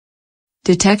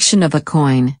Detection of a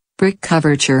coin, brick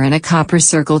coverture and a copper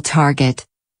circle target.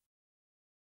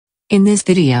 In this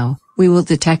video, we will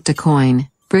detect a coin,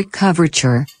 brick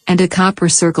coverture, and a copper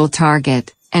circle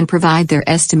target, and provide their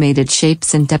estimated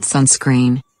shapes and depths on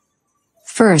screen.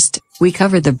 First, we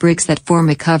cover the bricks that form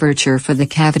a coverture for the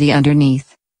cavity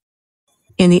underneath.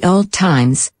 In the old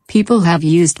times, people have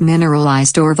used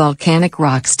mineralized or volcanic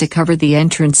rocks to cover the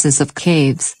entrances of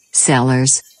caves,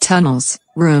 cellars, tunnels,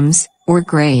 rooms, or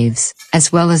graves,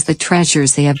 as well as the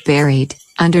treasures they have buried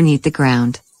underneath the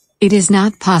ground. It is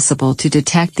not possible to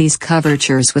detect these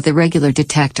covertures with a regular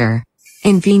detector.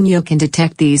 Invenio can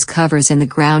detect these covers in the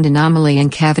ground anomaly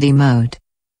and cavity mode.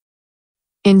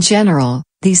 In general,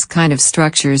 these kind of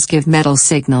structures give metal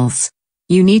signals.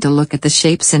 You need to look at the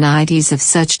shapes and IDs of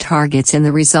such targets in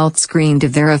the results screen to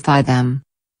verify them.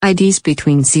 IDs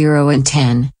between 0 and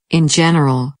 10, in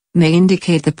general, may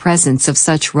indicate the presence of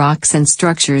such rocks and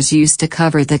structures used to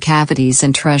cover the cavities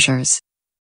and treasures.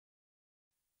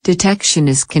 Detection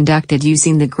is conducted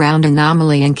using the ground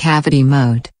anomaly and cavity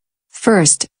mode.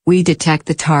 First, we detect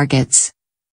the targets.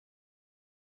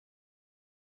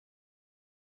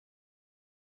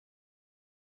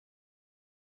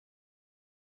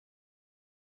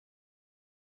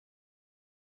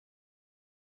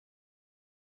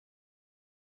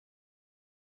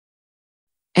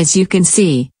 As you can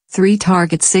see, 3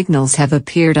 target signals have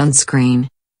appeared on screen.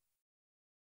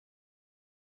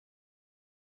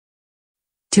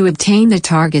 To obtain the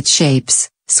target shapes,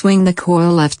 swing the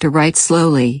coil left to right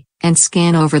slowly, and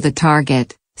scan over the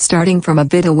target, starting from a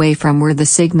bit away from where the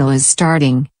signal is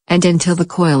starting, and until the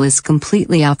coil is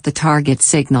completely off the target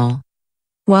signal.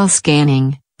 While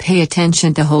scanning, pay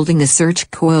attention to holding the search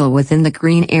coil within the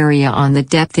green area on the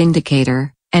depth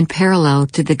indicator, and parallel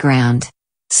to the ground.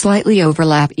 Slightly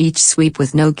overlap each sweep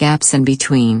with no gaps in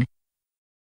between.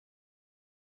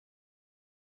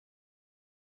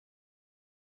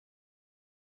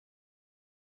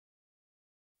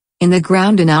 In the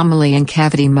ground anomaly and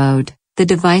cavity mode, the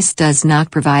device does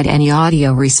not provide any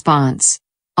audio response.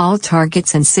 All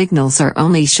targets and signals are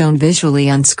only shown visually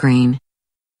on screen.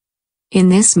 In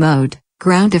this mode,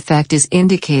 ground effect is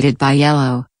indicated by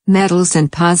yellow, metals and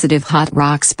positive hot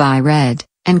rocks by red,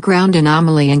 and ground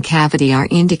anomaly and cavity are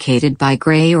indicated by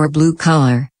gray or blue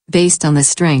color, based on the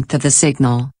strength of the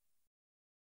signal.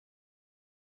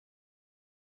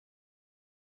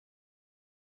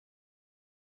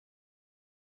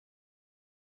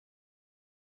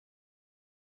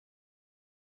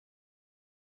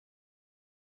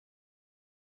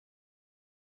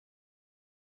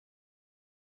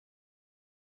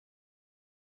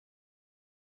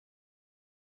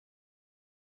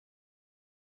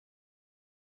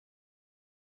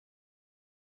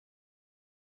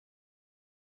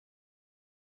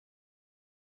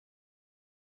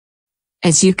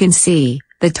 As you can see,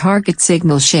 the target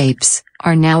signal shapes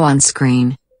are now on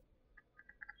screen.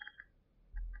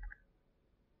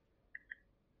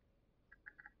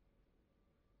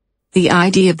 The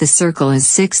ID of the circle is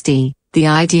 60, the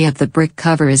ID of the brick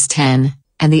cover is 10,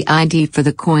 and the ID for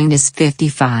the coin is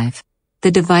 55. The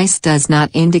device does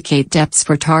not indicate depths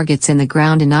for targets in the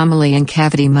ground anomaly and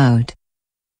cavity mode.